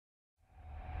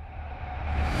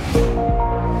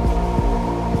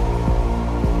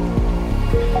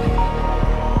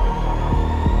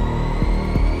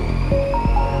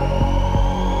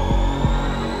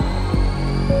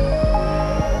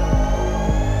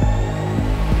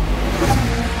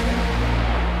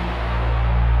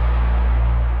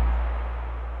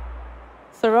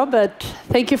Robert.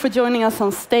 Thank you for joining us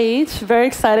on stage. Very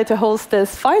excited to host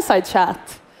this fireside chat.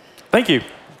 Thank you.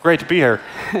 Great to be here.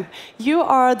 You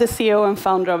are the CEO and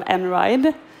founder of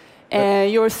Einride.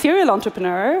 You're a serial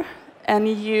entrepreneur, and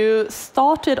you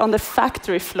started on the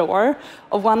factory floor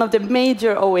of one of the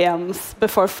major OEMs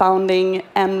before founding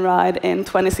Einride in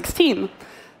 2016.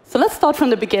 So let's start from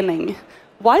the beginning.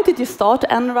 Why did you start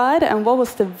Einride, and what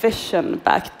was the vision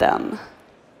back then?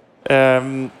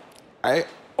 I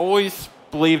always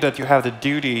believe that you have the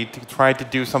duty to try to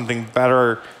do something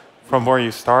better from where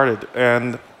you started.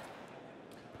 And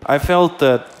I felt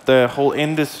that the whole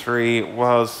industry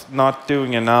was not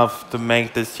doing enough to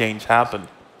make this change happen.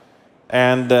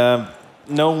 And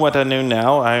knowing what I know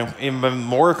now, I'm even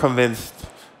more convinced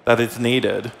that it's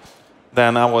needed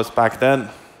than I was back then.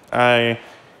 I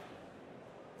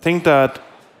think that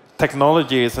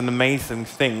technology is an amazing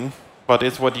thing, but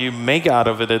it's what you make out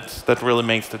of it that really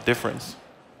makes the difference.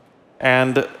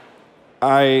 And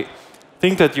I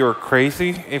think that you're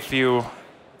crazy if you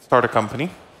start a company.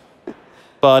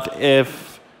 But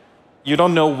if you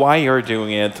don't know why you're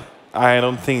doing it, I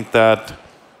don't think that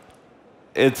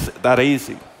it's that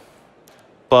easy.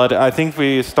 But I think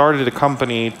we started a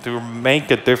company to make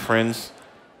a difference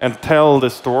and tell the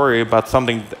story about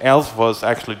something else was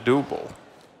actually doable.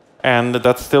 And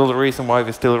that's still the reason why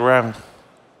we're still around.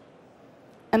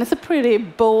 And it's a pretty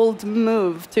bold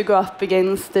move to go up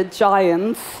against the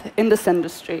giants in this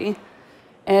industry.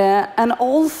 And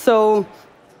also,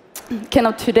 kind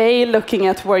of today, looking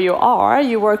at where you are,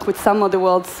 you work with some of the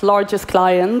world's largest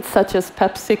clients, such as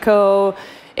PepsiCo,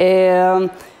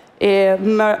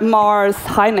 Mars,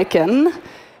 Heineken.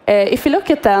 If you look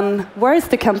at then, where is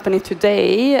the company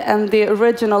today, and the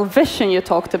original vision you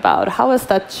talked about, how has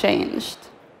that changed?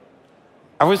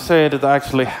 I would say that it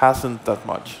actually hasn't that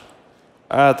much.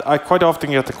 I quite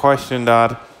often get the question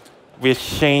that we've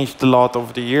changed a lot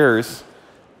over the years,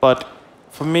 but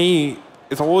for me,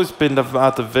 it's always been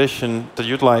about the vision to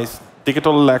utilize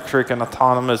digital, electric, and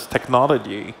autonomous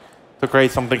technology to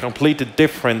create something completely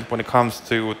different when it comes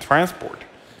to transport.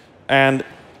 And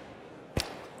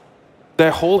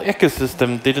the whole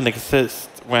ecosystem didn't exist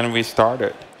when we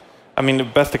started. I mean, the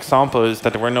best example is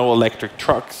that there were no electric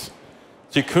trucks.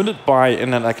 So you couldn't buy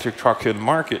an electric truck in the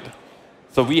market.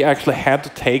 So we actually had to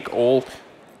take all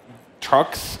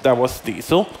trucks that was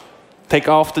diesel, take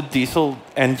off the diesel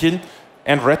engine,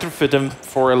 and retrofit them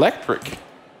for electric.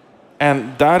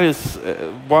 And that is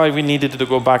why we needed to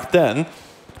go back then.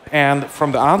 And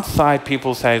from the outside,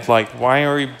 people say, like, why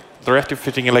are you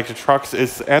retrofitting electric trucks?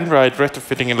 Is Einride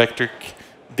retrofitting electric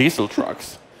diesel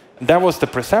trucks? And that was the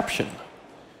perception.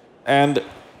 And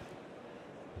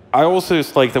I also,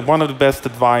 it's like one of the best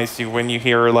advice when you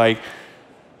hear like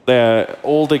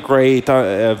all the great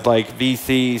like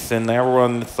VCs and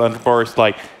everyone's entrepreneurs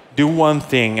like do one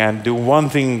thing and do one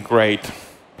thing great.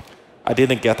 I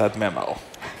didn't get that memo.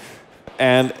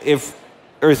 And if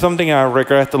there is something I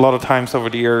regret a lot of times over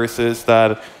the years is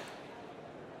that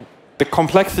the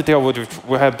complexity of what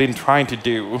we have been trying to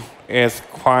do is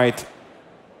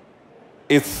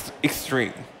it's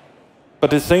extreme.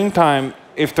 But at the same time,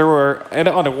 if there were any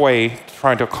other way to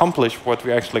try to accomplish what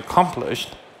we actually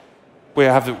accomplished,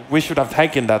 we should have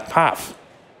taken that path.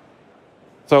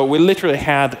 So we literally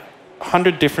had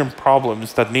 100 different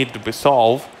problems that needed to be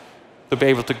solved to be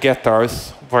able to get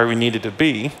us where we needed to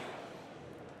be.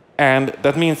 And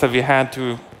that means that we had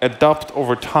to adapt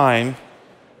over time,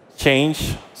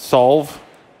 change, solve,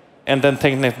 and then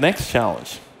take the next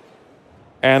challenge.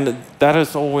 And that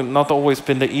has not always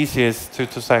been the easiest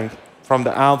to say from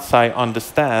the outside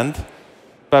understand.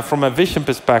 But from a vision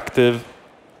perspective,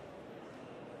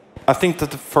 I think that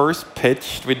the first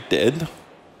pitch we did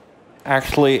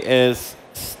actually is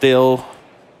still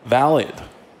valid.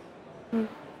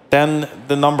 Then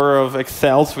the number of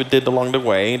Excels we did along the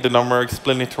way, the number of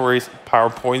explanatory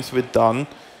PowerPoints we've done,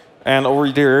 and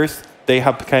over the years, they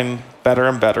have become better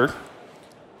and better.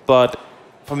 But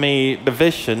for me, the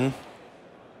vision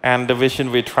and the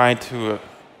vision we try to,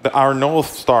 our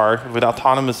North Star with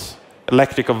autonomous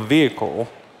electrical vehicle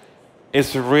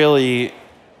is really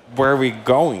where we're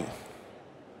going.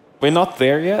 We're not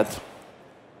there yet,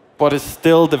 but it's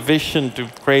still the vision to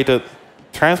create a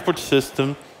transport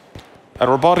system, a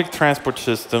robotic transport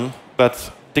system that's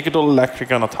digital,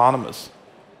 electric, and autonomous.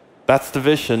 That's the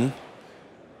vision.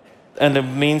 And the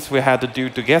means we had to do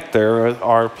to get there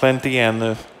are plenty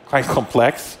and quite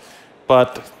complex,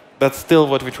 but that's still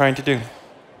what we're trying to do.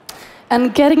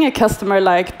 And getting a customer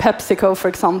like PepsiCo, for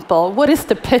example, what is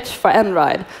the pitch for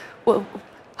Einride? Well,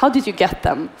 how did you get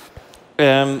them?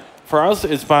 For us,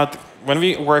 it's about when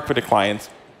we work with the clients.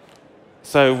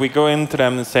 So we go into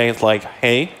them and say, like,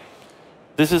 hey,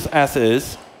 this is as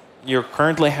is. You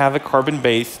currently have a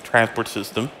carbon-based transport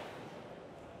system,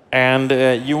 and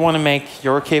you want to make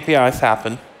your KPIs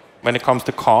happen when it comes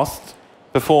to cost,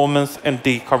 performance, and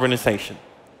decarbonization.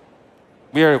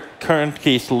 We are a current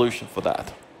key solution for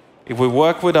that. If we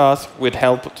work with us, we'd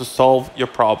help to solve your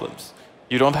problems.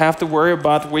 You don't have to worry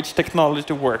about which technology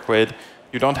to work with.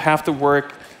 You don't have to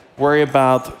worry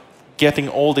about getting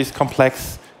all these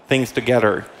complex things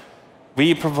together.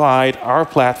 We provide our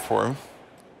platform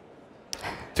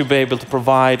to be able to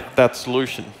provide that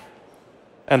solution.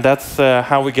 And that's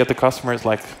how we get the customers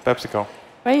like PepsiCo.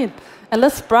 Great. And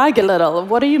let's brag a little.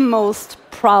 What are you most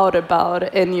proud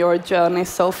about in your journey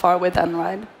so far with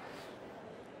Einride?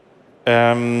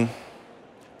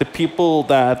 The people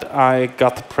that I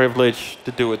got the privilege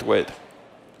to do it with,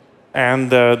 and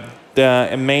the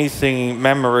amazing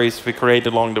memories we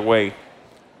created along the way.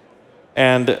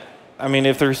 And I mean,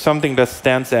 if there's something that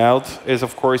stands out, is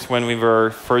of course when we were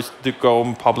first to go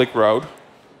on public road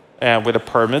with a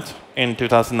permit in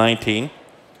 2019.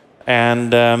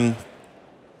 And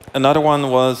another one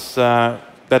was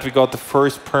that we got the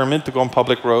first permit to go on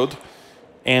public road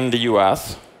in the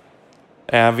US.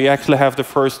 We actually have the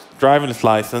first driver's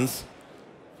license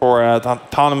for an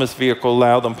autonomous vehicle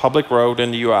allowed on public road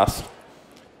in the US.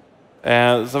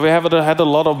 So we have had a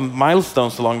lot of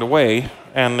milestones along the way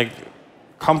and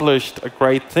accomplished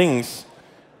great things.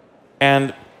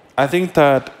 And I think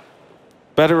that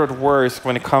better or worse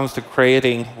when it comes to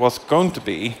creating what's going to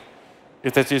be,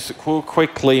 is that you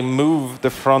quickly move the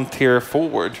frontier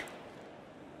forward.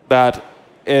 That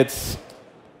it's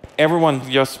everyone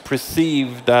just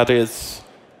perceive that it's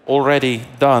already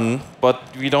done, but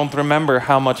we don't remember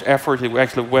how much effort it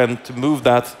actually went to move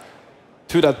that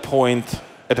to that point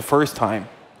at the first time.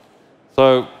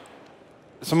 So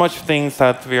much things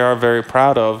that we are very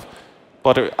proud of,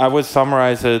 but I would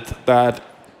summarize it that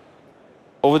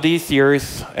over these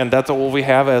years, and that's all we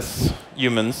have as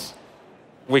humans,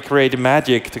 we created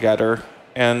magic together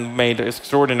and made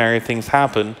extraordinary things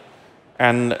happen.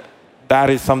 And that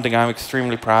is something I'm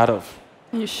extremely proud of.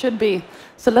 You should be.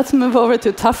 So let's move over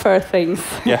to tougher things.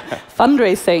 Yeah.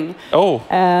 Fundraising. Oh.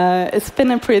 It's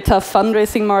been a pretty tough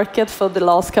fundraising market for the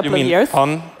last couple of years. You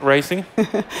mean fundraising?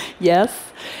 Yes.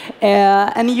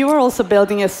 And you are also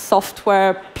building a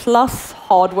software plus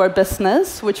hardware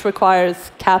business, which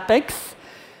requires CapEx.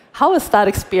 How has that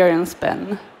experience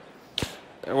been?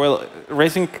 Well,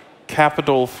 raising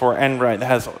capital for Einride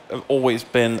has always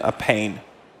been a pain.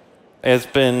 It's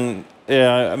been,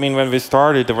 I mean, when we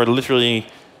started, there were literally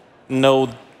no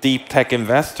deep tech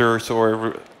investors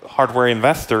or hardware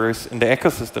investors in the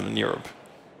ecosystem in Europe.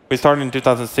 We started in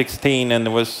 2016, and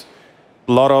there was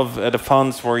a lot of the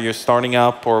funds where you're starting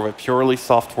up or were purely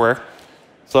software.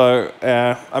 So,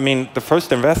 I mean, the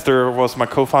first investor was my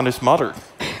co-founder's mother.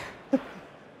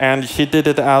 And she did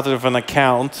it out of an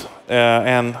account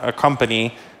and a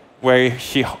company where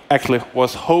she actually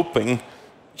was hoping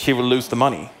she would lose the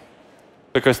money,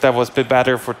 because that was a bit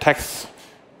better for tax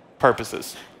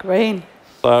purposes. Great.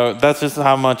 So that's just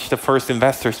how much the first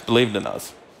investors believed in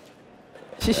us.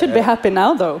 She should be happy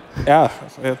now, though. Yeah,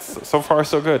 it's so far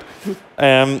so good.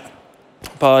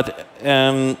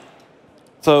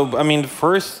 So I mean, the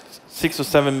first $6 or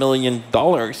 $7 million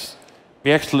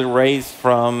we actually raised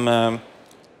from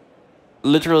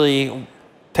literally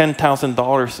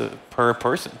 $10,000 per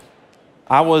person.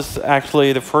 I was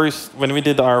actually the first, when we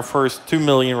did our first 2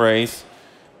 million raise,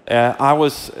 I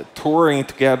was touring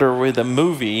together with a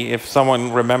movie, if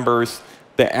someone remembers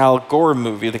the Al Gore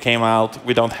movie that came out,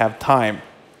 We Don't Have Time.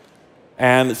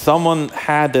 And someone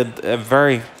had a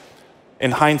very,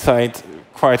 in hindsight,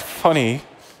 quite funny,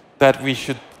 that we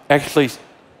should actually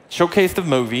showcase the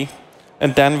movie,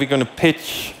 and then we're going to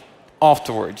pitch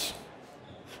afterwards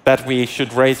that we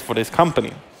should raise for this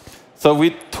company. So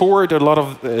we toured a lot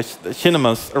of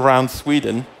cinemas around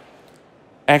Sweden,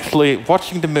 actually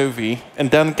watching the movie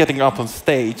and then getting up on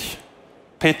stage,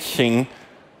 pitching,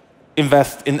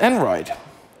 invest in Einride.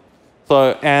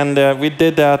 So, and we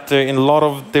did that in a lot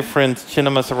of different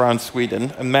cinemas around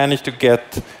Sweden and managed to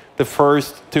get the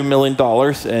first $2 million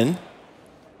in.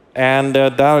 And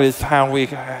that is how we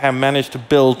have managed to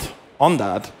build on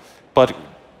that. But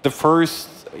the first,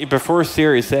 before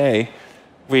Series A,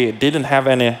 we didn't have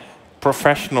any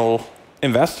professional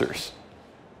investors.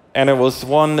 And it was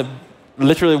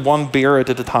literally one beer at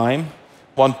a time,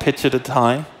 one pitch at a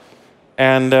time.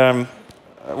 And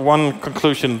one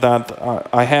conclusion that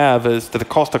I have is that the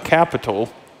cost of capital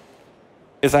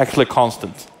is actually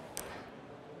constant.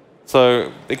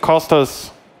 So it cost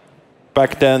us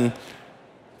back then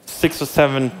 6 or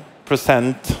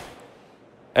 7%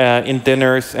 in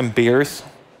dinners and beers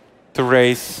to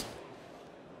raise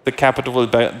the capital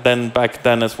back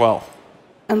then as well.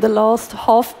 And the last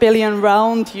 $500 million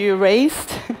round you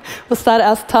raised, was that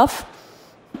as tough?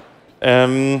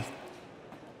 I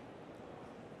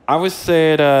would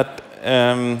say that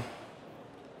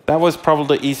that was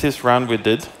probably the easiest round we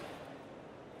did.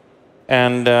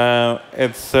 And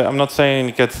I'm not saying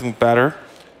it gets better,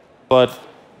 but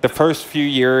the first few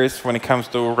years when it comes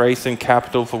to raising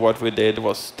capital for what we did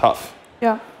was tough.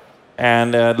 Yeah.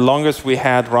 And the longest we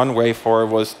had runway for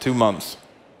was 2 months.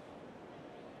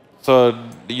 So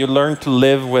you learn to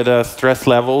live with a stress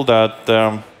level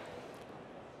that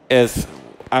is,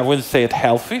 I wouldn't say it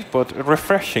healthy, but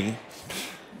refreshing.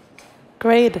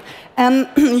 Great. And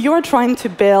you're trying to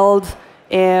build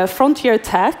frontier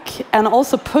tech and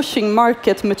also pushing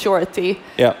market maturity,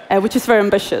 which is very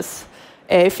ambitious.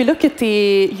 If you look at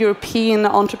the European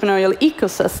entrepreneurial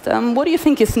ecosystem, what do you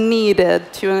think is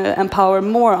needed to empower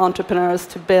more entrepreneurs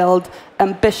to build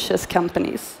ambitious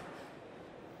companies?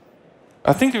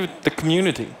 I think the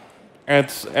community.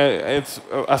 It's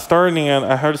starting, and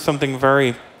I heard something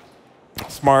very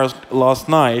smart last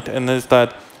night, and is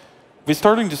that we're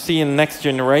starting to see a next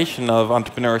generation of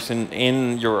entrepreneurs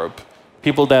in Europe.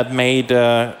 People that made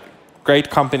a great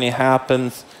company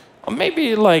happen, or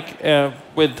maybe like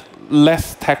with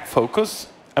less tech focus.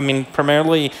 I mean,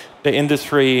 primarily the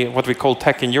industry, what we call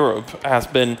tech in Europe, has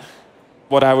been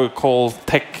what I would call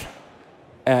tech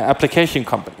application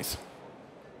companies.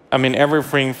 I mean,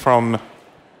 everything from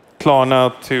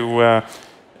Klarna to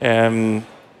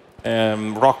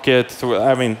Rocket to,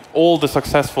 I mean, all the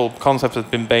successful concepts have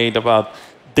been made about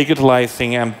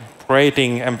digitalizing and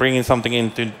creating and bringing something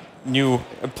into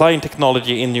applying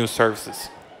technology in new services.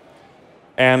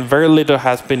 And very little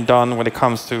has been done when it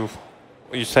comes to,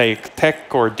 you say,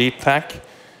 tech or deep tech.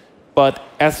 But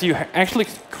as you actually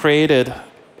created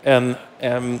a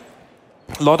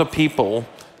lot of people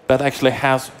that actually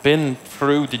has been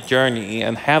through the journey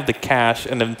and have the cash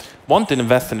and then want to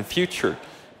invest in the future,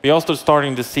 we're also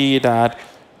starting to see that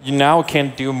you now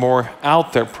can do more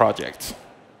out there projects.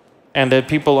 And that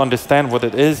people understand what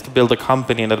it is to build a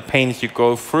company and the pains you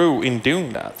go through in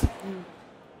doing that.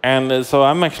 And so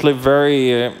I'm actually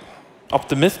very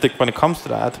optimistic when it comes to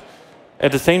that.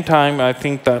 At the same time, I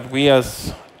think that we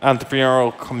as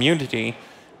entrepreneurial community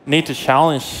need to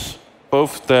challenge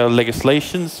both the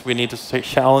legislations, we need to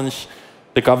challenge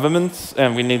the governments,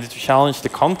 and we need to challenge the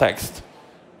context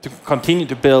to continue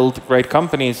to build great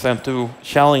companies and to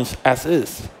challenge as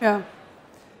is. Yeah.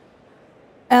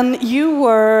 And you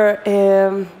were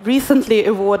recently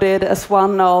awarded as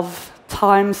one of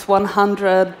Time's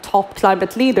 100 top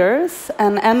climate leaders,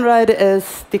 and Einride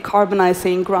is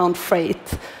decarbonizing ground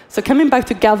freight. So coming back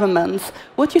to governments,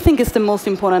 what do you think is the most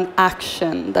important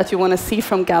action that you want to see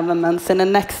from governments in the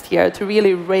next year to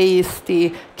really raise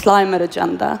the climate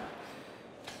agenda?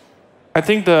 I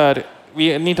think that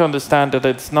we need to understand that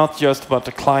it's not just about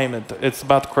the climate, it's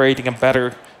about creating a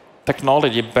better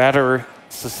technology, better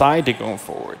society going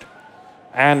forward.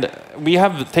 And we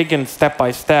have taken step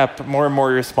by step more and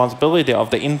more responsibility of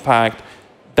the impact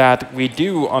that we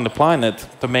do on the planet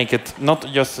to make it not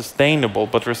just sustainable,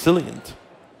 but resilient.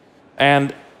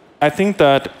 And I think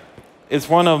that it's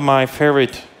one of my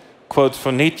favorite quotes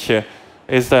from Nietzsche,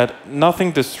 is that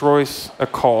nothing destroys a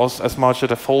cause as much as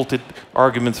the faulty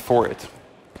arguments for it.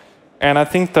 And I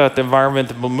think that the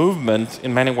environmental movement,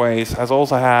 in many ways,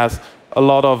 also has a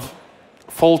lot of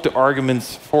faulty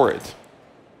arguments for it.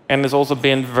 And it's also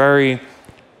been very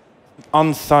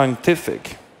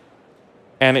unscientific.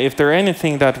 And if there's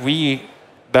anything that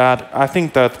I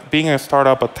think that being a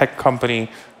startup, a tech company,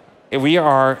 we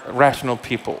are rational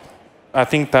people. I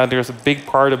think that there's a big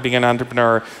part of being an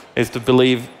entrepreneur is to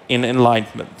believe in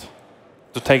enlightenment,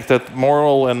 to take that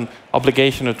moral and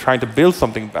obligation of trying to build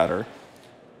something better.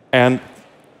 And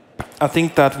I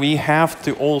think that we have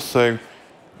to also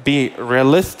be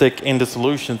realistic in the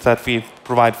solutions that we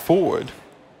provide forward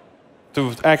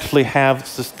to actually have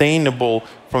sustainable,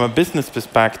 from a business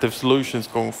perspective, solutions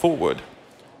going forward.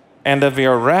 And that we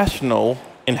are rational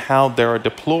in how they are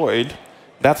deployed.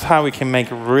 That's how we can make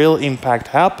a real impact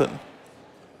happen.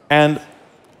 And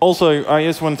also, I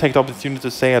just want to take the opportunity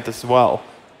to say it as well.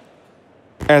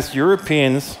 As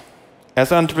Europeans,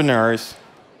 as entrepreneurs,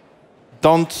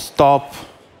 don't stop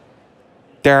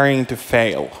daring to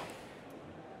fail.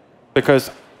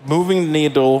 Because moving the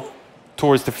needle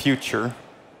towards the future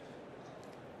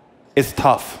is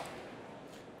tough.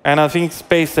 And I think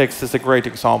SpaceX is a great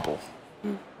example.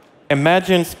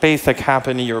 Imagine SpaceX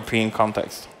happen in a European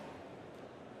context.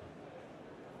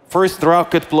 First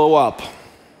rocket blow up.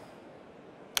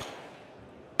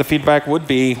 The feedback would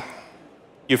be,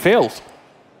 you failed.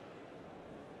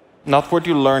 Not what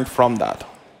you learned from that.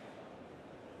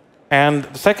 And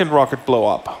the second rocket blew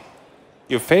up.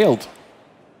 You failed.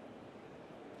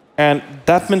 And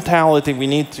that mentality we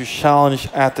need to challenge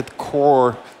at the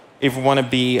core if we want to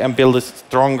be and build a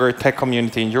stronger tech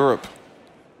community in Europe.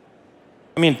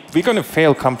 I mean, we're going to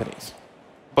fail companies,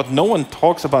 but no one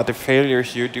talks about the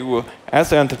failures you do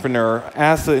as an entrepreneur,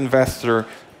 as an investor,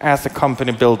 as a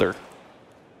company builder.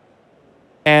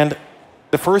 And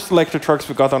the first electric trucks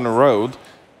we got on the road,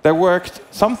 they worked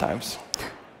sometimes,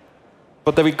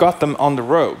 but then we got them on the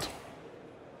road.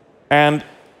 And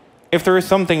if there is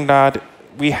something that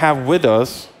we have with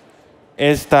us,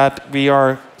 is that we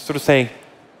are, so to say,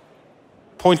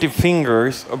 pointing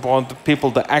fingers about the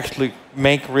people that actually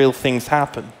make real things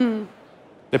happen.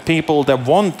 The people that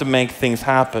want to make things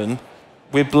happen,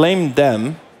 we blame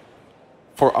them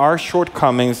for our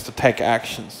shortcomings to take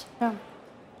actions. Yeah.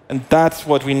 And that's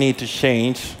what we need to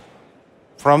change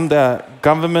from the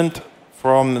government,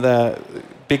 from the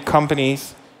big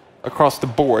companies, across the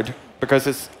board, because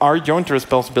it's our joint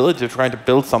responsibility to try to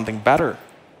build something better.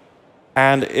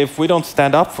 And if we don't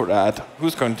stand up for that,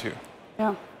 who's going to?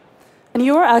 Yeah. And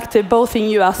you're active both in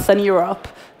US and Europe.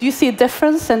 Do you see a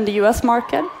difference in the US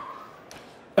market?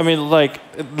 I mean, like,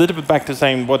 a little bit back to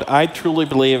saying what I truly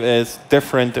believe is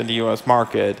different in the US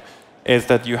market is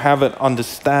that you have an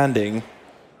understanding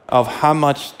of how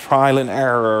much trial and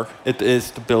error it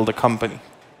is to build a company,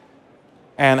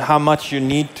 and how much you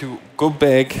need to go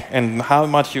big and how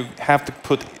much you have to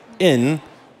put in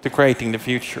to creating the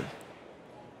future.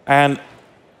 And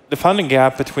the funding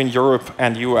gap between Europe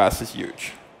and US is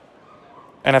huge.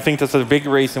 And I think that's a big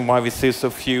reason why we see so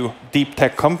few deep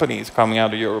tech companies coming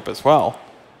out of Europe as well.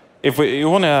 If you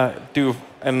want to do,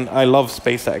 and I love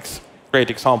SpaceX, great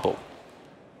example.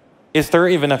 Is there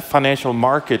even a financial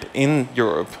market in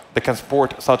Europe that can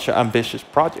support such an ambitious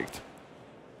project?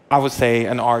 I would say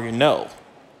and argue no.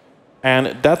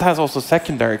 And that has also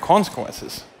secondary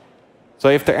consequences. So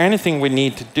if there's anything we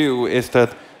need to do is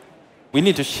that we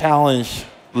need to challenge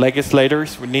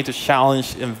legislators, we need to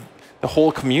challenge the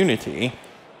whole community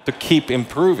to keep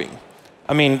improving.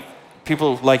 I mean,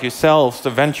 people like yourselves, the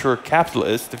venture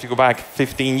capitalists, if you go back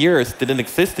 15 years, didn't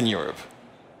exist in Europe.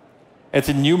 It's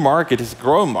a new market, it's a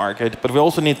growing market, but we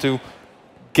also need to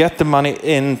get the money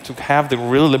in to have the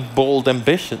really bold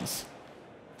ambitions,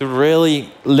 to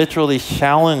really literally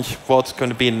challenge what's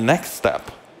going to be the next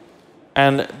step.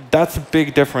 And that's a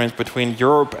big difference between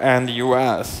Europe and the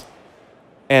US,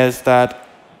 is that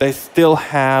they still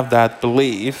have that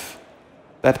belief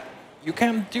that you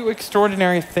can do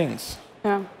extraordinary things.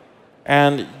 Yeah.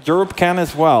 And Europe can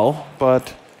as well,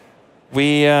 but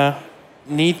we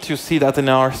need to see that in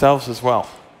ourselves as well.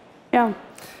 Yeah.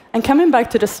 And coming back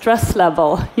to the stress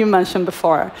level you mentioned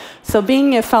before. So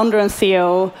being a founder and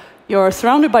CEO, you're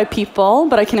surrounded by people,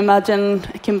 but I can imagine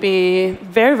it can be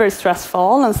very, very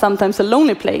stressful and sometimes a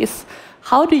lonely place.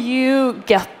 How do you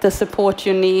get the support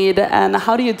you need, and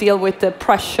how do you deal with the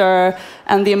pressure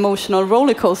and the emotional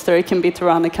roller coaster it can be to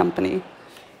run a company?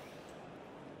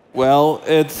 Well,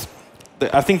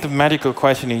 I think the magical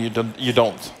question is you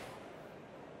don't.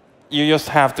 You just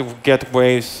have to get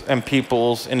ways and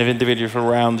peoples and individuals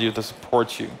around you to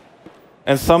support you.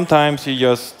 And sometimes you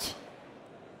just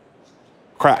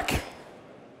crack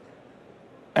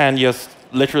and just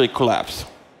literally collapse.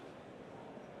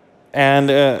 And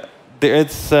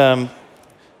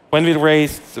when we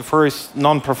raised the first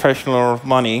non-professional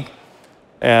money,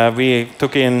 we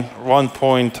took in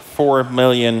 $1.4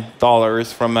 million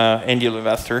from an angel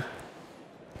investor,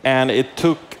 and it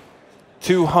took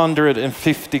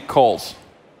 250 calls.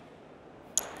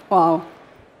 Wow.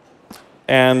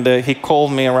 And he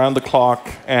called me around the clock,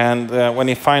 and when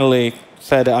he finally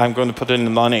said, I'm going to put in the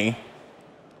money,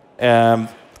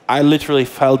 I literally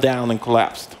fell down and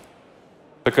collapsed,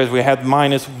 because we had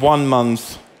minus 1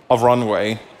 month of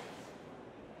runway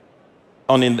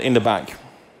in the bank.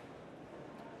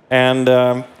 And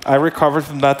I recovered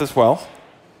from that as well.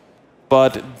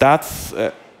 But that's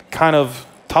kind of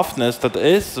toughness that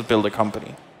is to build a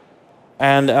company.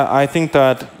 And I think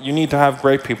that you need to have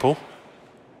great people.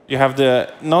 You have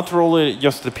not really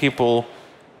just the people,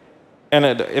 and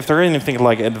if there is anything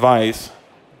like advice,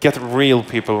 get real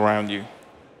people around you.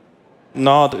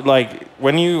 Not like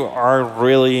when you are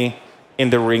really in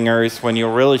the ringers, when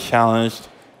you're really challenged,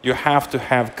 you have to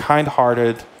have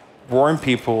kind-hearted, warm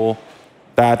people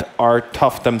that are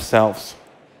tough themselves.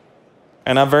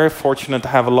 And I'm very fortunate to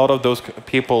have a lot of those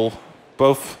people,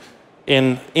 both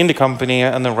in the company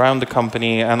and around the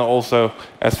company, and also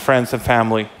as friends and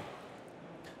family.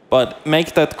 But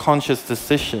make that conscious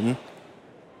decision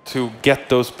to get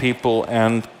those people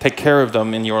and take care of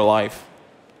them in your life,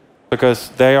 because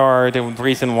they are the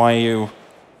reason why you,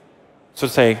 so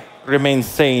to say, remain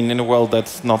sane in a world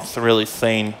that's not really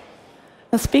sane.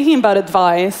 And speaking about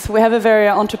advice, we have a very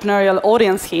entrepreneurial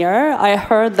audience here. I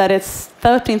heard that it's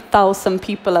 13,000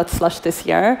 people at Slush this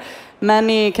year,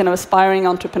 many kind of aspiring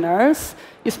entrepreneurs.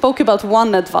 You spoke about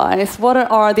one advice. What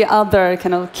are the other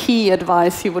kind of key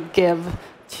advice you would give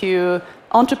to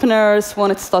entrepreneurs who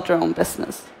want to start their own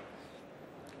business?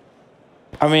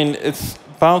 I mean, it's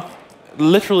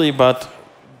literally about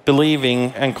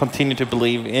believing and continue to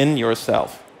believe in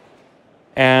yourself.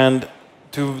 And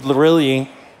to really,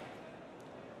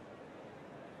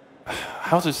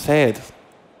 how to say it?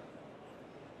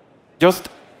 Just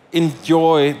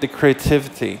enjoy the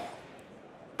creativity.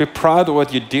 Be proud of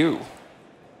what you do.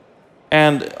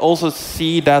 And also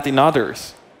see that in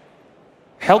others.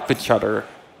 Help each other.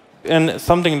 And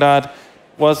something that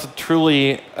was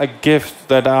truly a gift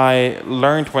that I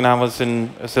learned when I was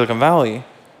in Silicon Valley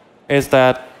is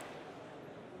that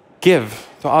give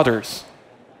to others.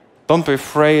 Don't be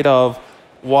afraid of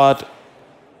what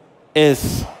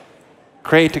is.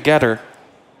 Create together.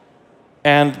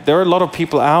 And there are a lot of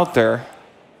people out there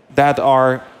that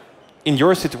are in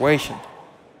your situation.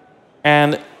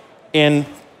 And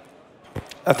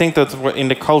I think that's in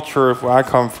the culture where I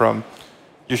come from,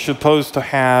 you're supposed to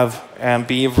have and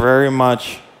be very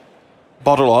much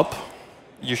bottled up.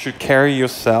 You should carry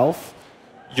yourself.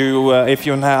 If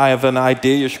you have an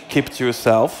idea, you should keep it to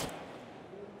yourself.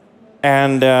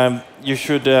 And you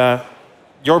should,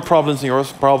 your problems are your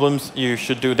problems. You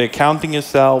should do the accounting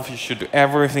yourself. You should do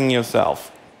everything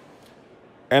yourself.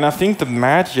 And I think the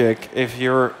magic, if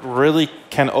you really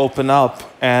can open up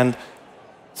and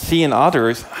see in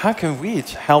others, how can we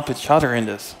help each other in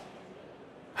this?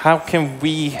 How can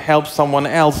we help someone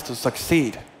else to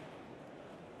succeed?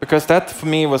 Because that, for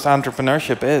me, was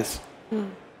entrepreneurship is.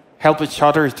 Help each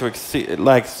other to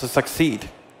succeed.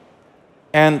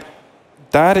 And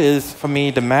that is, for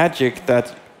me, the magic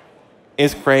that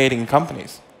is creating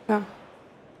companies. Yeah.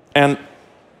 And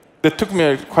it took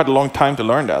me quite a long time to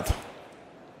learn that.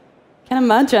 I can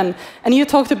imagine. And you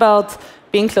talked about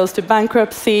being close to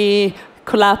bankruptcy,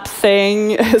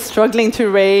 collapsing, struggling to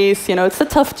raise. You know, it's a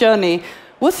tough journey.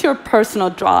 What's your personal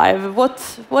drive?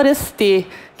 What is the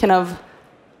kind of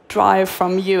drive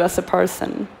from you as a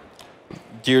person?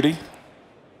 Duty.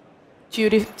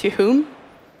 Duty to whom?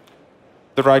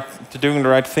 To doing the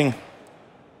right thing.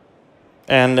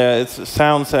 And it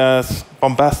sounds as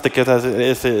bombastic as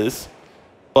it is,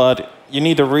 but you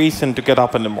need a reason to get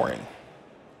up in the morning.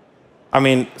 I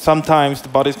mean, sometimes the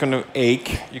body's going to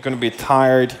ache, you're going to be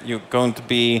tired, you're going to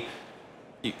be,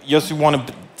 you just want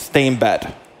to stay in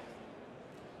bed.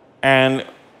 And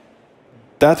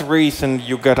that reason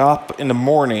you get up in the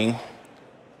morning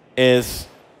is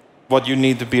what you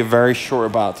need to be very sure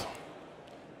about.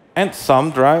 And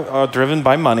some are driven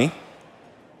by money.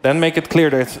 Then make it clear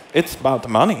that it's about the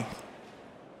money.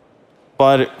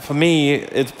 But for me,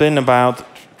 it's been about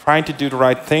trying to do the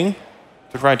right thing,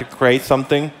 to try to create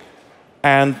something,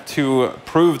 and to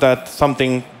prove that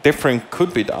something different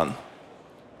could be done.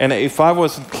 And if I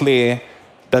wasn't clear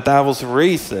that that was the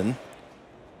reason,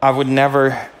 I would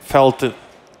never felt it,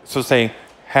 so to say,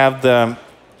 have the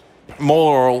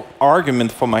moral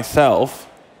argument for myself.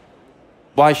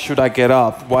 Why should I get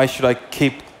up? Why should I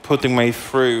keep putting me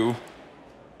through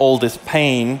all this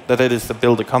pain that it is to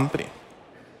build a company?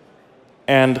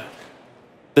 And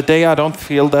the day I don't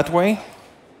feel that way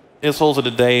is also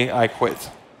the day I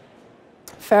quit.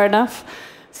 Fair enough.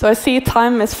 So I see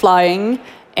time is flying.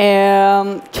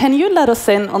 Can you let us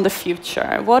in on the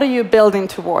future? What are you building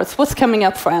towards? What's coming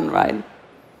up for Einride?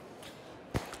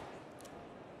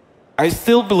 I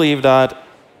still believe that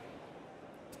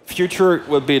future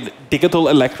will be digital,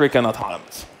 electric, and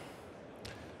autonomous.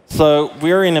 So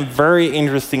we're in a very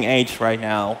interesting age right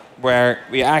now where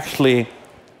we're actually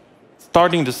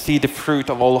starting to see the fruit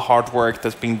of all the hard work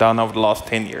that's been done over the last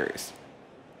 10 years.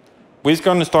 We're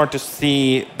going to start to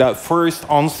see the first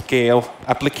on-scale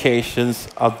applications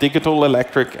of digital,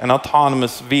 electric, and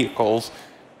autonomous vehicles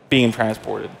being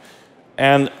transported.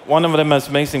 And one of the most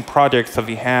amazing projects that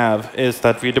we have is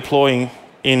that we're deploying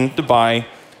in Dubai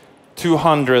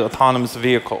 200 autonomous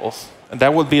vehicles. And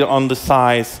that will be on the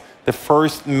size, the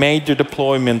first major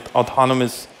deployment of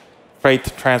autonomous freight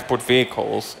transport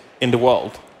vehicles in the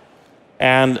world.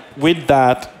 And with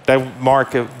that, that will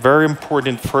mark a very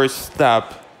important first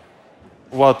step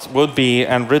what would be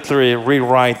and literally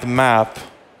rewrite the map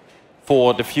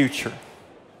for the future.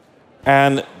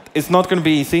 And it's not going to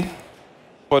be easy,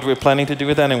 but we're planning to do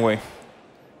it anyway.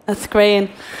 That's great.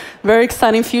 Very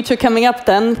exciting future coming up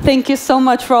then. Thank you so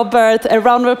much, Robert. A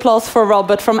round of applause for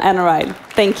Robert from Einride.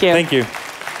 Thank you. Thank you.